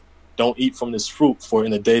said, don't eat from this fruit, for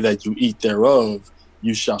in the day that you eat thereof,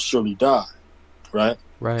 you shall surely die. Right?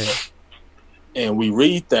 Right. And we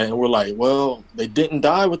read that and we're like, well, they didn't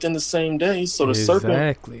die within the same day. So the serpent.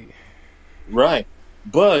 Exactly. Right.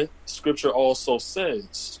 But scripture also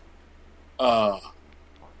says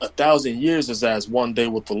 1,000 years is as one day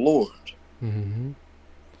with the Lord. Mm-hmm.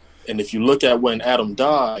 And if you look at when Adam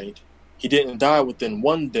died, he didn't die within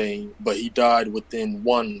one day, but he died within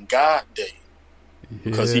one God day,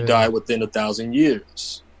 because he died within 1,000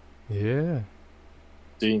 years. Yeah.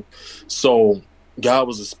 See? So God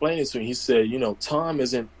was explaining to me, he said, time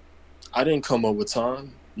isn't, I didn't come up with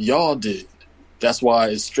time. Y'all did. That's why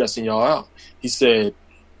it's stressing y'all out. He said,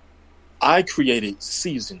 I created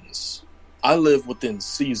seasons. I live within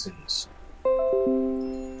seasons.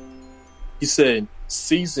 He said,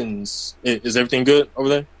 seasons. Is everything good over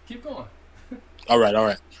there? Keep going. All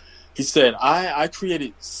right. He said, I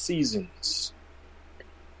created seasons.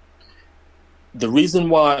 The reason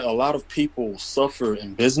why a lot of people suffer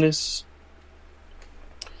in business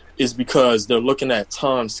is because they're looking at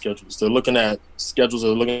time schedules. They're looking at schedules,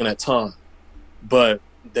 they're looking at time, but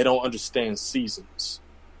they don't understand seasons.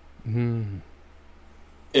 Mm.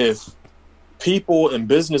 If people in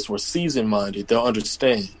business were season-minded, they'll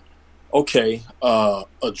understand, okay, a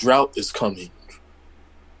drought is coming.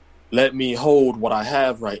 Let me hold what I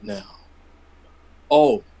have right now.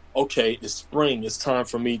 Oh, okay, it's spring. It's time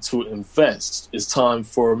for me to invest. It's time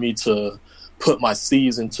for me to put my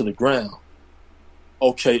seeds into the ground.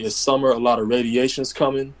 Okay, it's summer, a lot of radiation's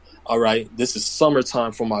coming. All right, this is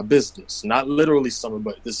summertime for my business. Not literally summer,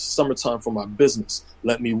 but this is summertime for my business.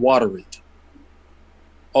 Let me water it.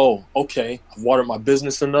 Oh, okay, I've watered my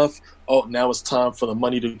business enough. Oh, now it's time for the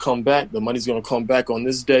money to come back. The money's going to come back on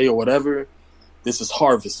this day or whatever. This is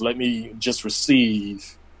harvest. Let me just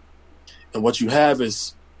receive. And what you have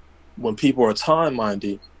is, when people are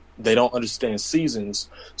time-minded, they don't understand seasons.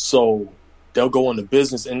 So they'll go into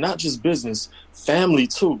business, and not just business, family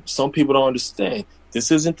too. Some people don't understand. This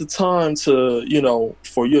isn't the time to,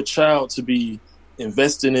 for your child to be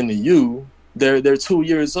investing into you. They're 2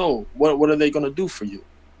 years old. What are they going to do for you?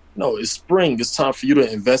 No, it's spring. It's time for you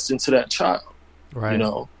to invest into that child. Right.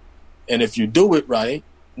 And if you do it right,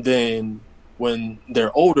 then when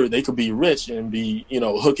they're older, they could be rich and be,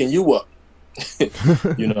 hooking you up.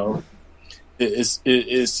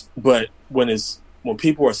 But when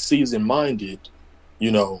people are season minded,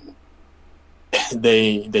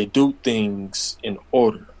 they do things in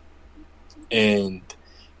order, and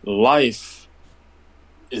life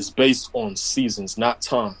is based on seasons, not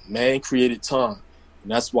time. Man created time,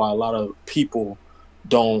 and that's why a lot of people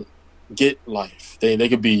don't get life. They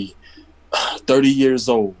could be 30 years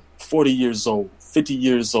old, 40 years old, 50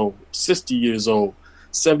 years old, 60 years old,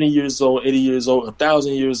 70 years old, 80 years old,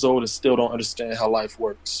 1,000 years old, and still don't understand how life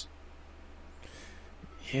works.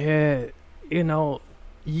 Yeah, you know,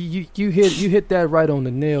 you hit that right on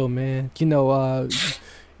the nail, man.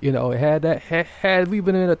 Had we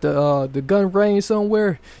been in at the gun range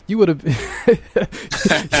somewhere, you would have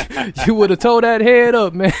towed that head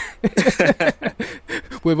up, man,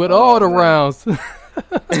 with all the rounds.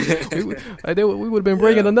 we would have been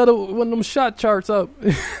bringing another one of them shot charts up.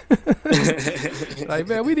 Like,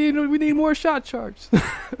 man, we need more shot charts.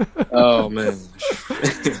 Oh man.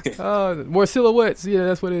 More silhouettes. Yeah,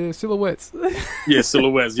 that's what it is. Silhouettes. Yeah,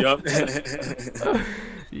 silhouettes. Yup.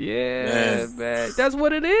 Yeah, man. That's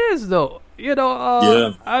what it is, though.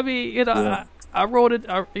 I mean, I wrote it.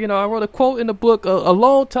 I wrote a quote in the book a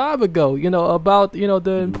long time ago. About the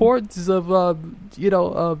importance of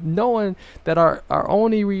of knowing that our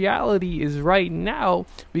only reality is right now.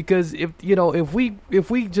 Because if we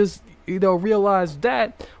just realize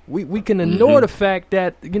that, we can ignore the fact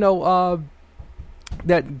that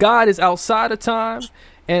that God is outside of time,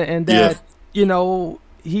 and that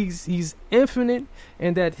he's infinite,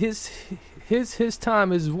 and that his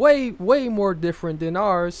time is way more different than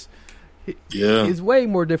ours. Is way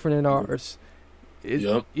more different than ours.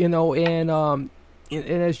 And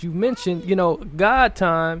as you mentioned, God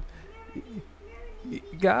time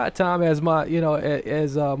as my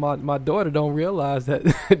my daughter don't realize that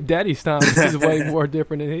daddy's time is way more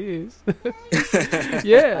different than his.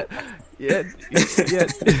 yeah.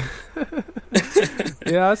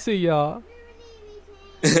 Yeah, I see y'all.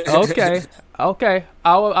 Okay.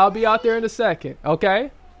 I'll be out there in a second.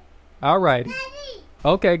 Okay. All righty.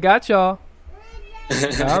 Okay, got y'all.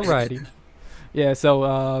 All righty. Yeah. So.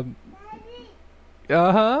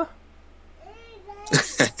 Okay.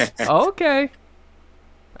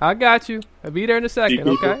 I got you. I'll be there in a second.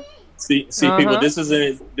 Okay. See, people. This is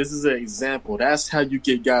an example. That's how you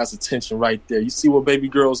get guys' attention right there. You see what baby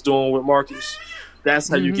girl's doing with Marcus? That's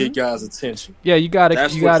how you get guys' attention. Yeah, you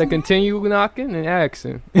gotta continue knocking and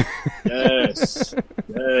asking. Yes.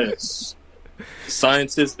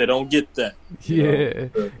 Scientists, they don't get that. Yeah.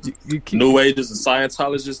 New Agers and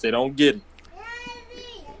Scientologists, they don't get it.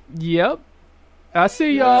 Yep. I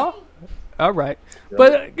see y'all. All right. Yep.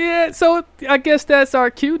 But yeah, so I guess that's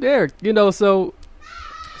our cue there. So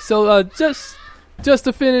just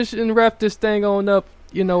to finish and wrap this thing on up,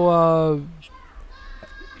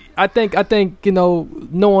 I think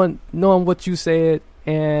knowing what you said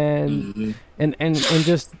and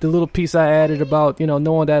just the little piece I added about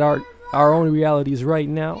knowing that our only reality is right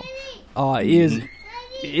now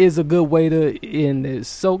is a good way to end this.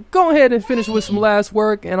 So go ahead and finish with some last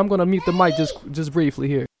work, and I'm gonna mute the mic just briefly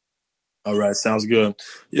here. All right, sounds good.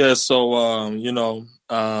 Yeah, so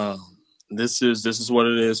this is what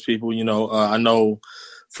it is, people. I know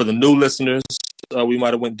for the new listeners, we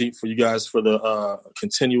might have went deep for you guys. For the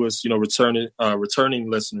continuous,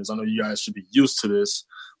 returning listeners, I know you guys should be used to this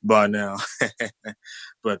by now.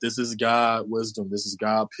 But this is God wisdom. This is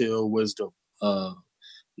God pill wisdom.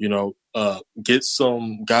 Get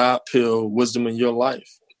some God pill wisdom in your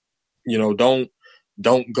life. Don't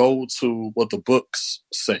go to what the books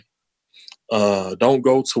say. Don't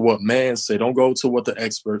go to what man say. Don't go to what the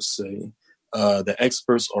experts say. The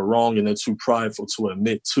experts are wrong, and they're too prideful to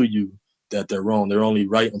admit to you that they're wrong. They're only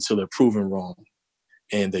right until they're proven wrong.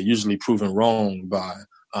 And they're usually proven wrong by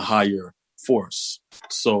a higher force.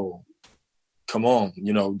 So come on,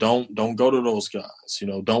 don't go to those guys.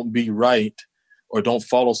 Don't be right, or don't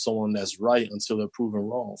follow someone that's right until they're proven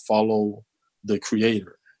wrong. Follow the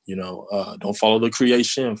creator, don't follow the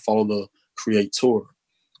creation, follow the creator,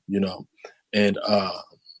 and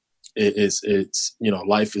it's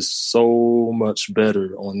life is so much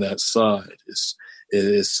better on that side. It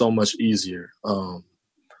is so much easier.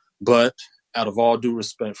 But out of all due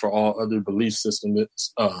respect for all other belief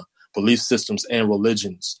systems and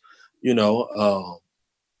religions,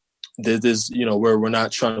 this where we're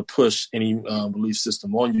not trying to push any belief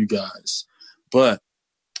system on you guys, but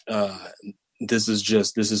this is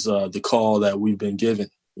the call that we've been given,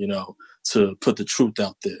 to put the truth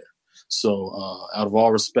out there. So out of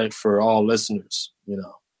all respect for all listeners,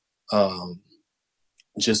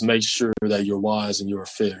 just make sure that you're wise in your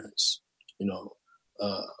affairs.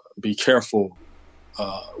 Be careful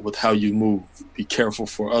with how you move. Be careful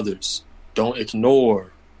for others. Don't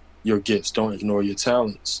ignore your gifts. Don't ignore your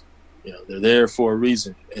talents. They're there for a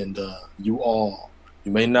reason. And you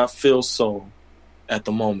may not feel so at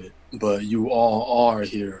the moment, but you all are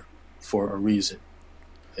here for a reason.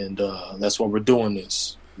 And that's why we're doing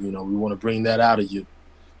this. We want to bring that out of you.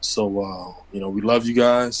 So, we love you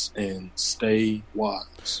guys, and stay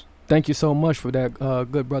wise. Thank you so much for that,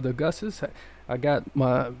 good brother Gus's. I got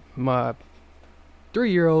my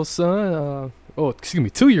 3-year-old son,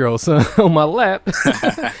 2-year-old son on my lap.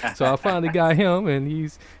 So I finally got him, and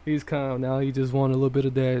he's calm now. He just wanted a little bit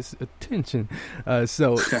of dad's attention.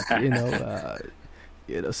 So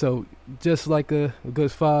so just like a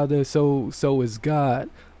good father, so is God.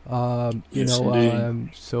 So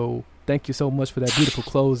thank you so much for that beautiful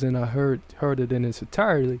closing. I heard it in its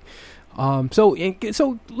entirety. So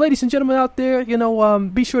ladies and gentlemen out there,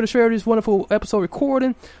 be sure to share this wonderful episode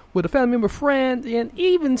recording with a family member, friend, and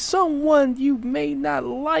even someone you may not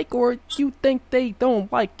like or you think they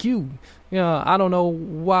don't like you. I don't know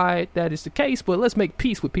why that is the case, but let's make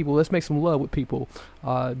peace with people. Let's make some love with people.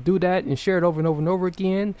 Do that and share it over and over and over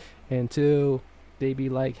again until they be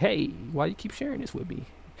like, hey, why you keep sharing this with me?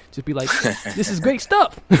 Just be like, this is great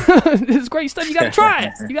stuff. This is great stuff. You got to try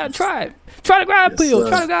it. Try the God pill.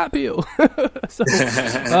 Try the God pill.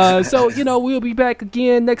 So we'll be back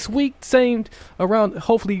again next week. Same around,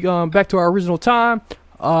 hopefully back to our original time.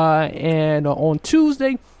 And on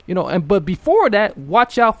Tuesday, but before that,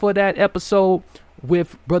 watch out for that episode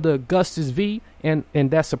with Brother Augustus V and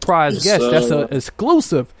that surprise guest. That's an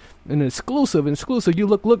exclusive. You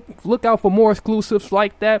look out for more exclusives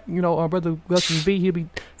like that. Our Brother Augustus V, he'll be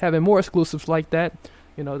having more exclusives like that.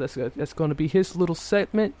 That's going to be his little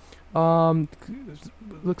segment.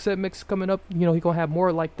 Segment's coming up. He's gonna have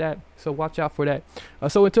more like that. So watch out for that.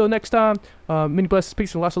 So until next time, many blessings,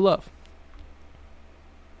 peace, and lots of love.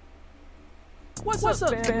 What's up,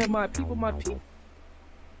 fam? My people.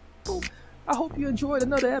 I hope you enjoyed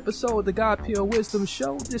another episode of the God Pill Wisdom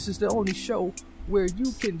Show. This is the only show where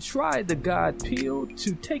you can try the God Pill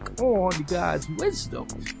to take on God's wisdom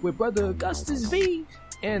with Brother Augustus V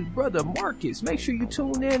and Brother Marcus. Make sure you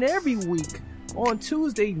tune in every week on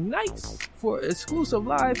Tuesday nights for exclusive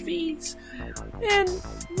live feeds, and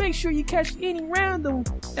make sure you catch any random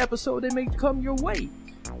episode that may come your way.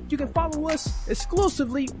 You can follow us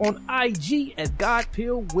exclusively on IG at God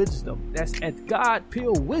Pill Wisdom. That's at God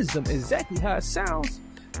Pill Wisdom, exactly how it sounds.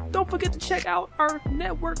 Don't forget to check out our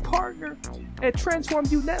network partner at Transform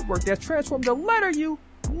U Network. That's Transform the letter U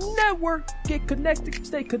Network. Get connected,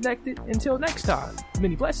 stay connected. Until next time,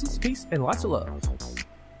 many blessings, peace, and lots of love.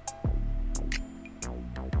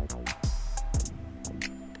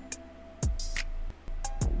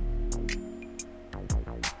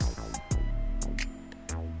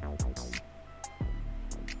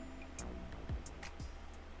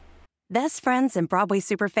 Best friends and Broadway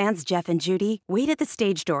superfans Jeff and Judy wait at the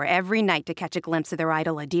stage door every night to catch a glimpse of their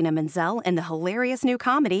idol Idina Menzel in the hilarious new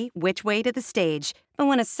comedy, Which Way to the Stage. But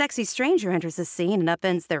when a sexy stranger enters the scene and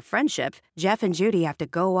upends their friendship, Jeff and Judy have to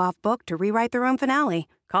go off book to rewrite their own finale.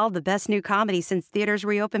 Called the best new comedy since theaters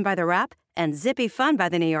reopened by The Wrap and zippy fun by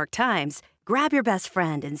the New York Times, grab your best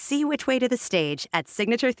friend and see Which Way to the Stage at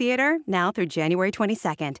Signature Theater now through January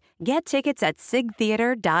 22nd. Get tickets at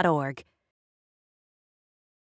sigtheater.org.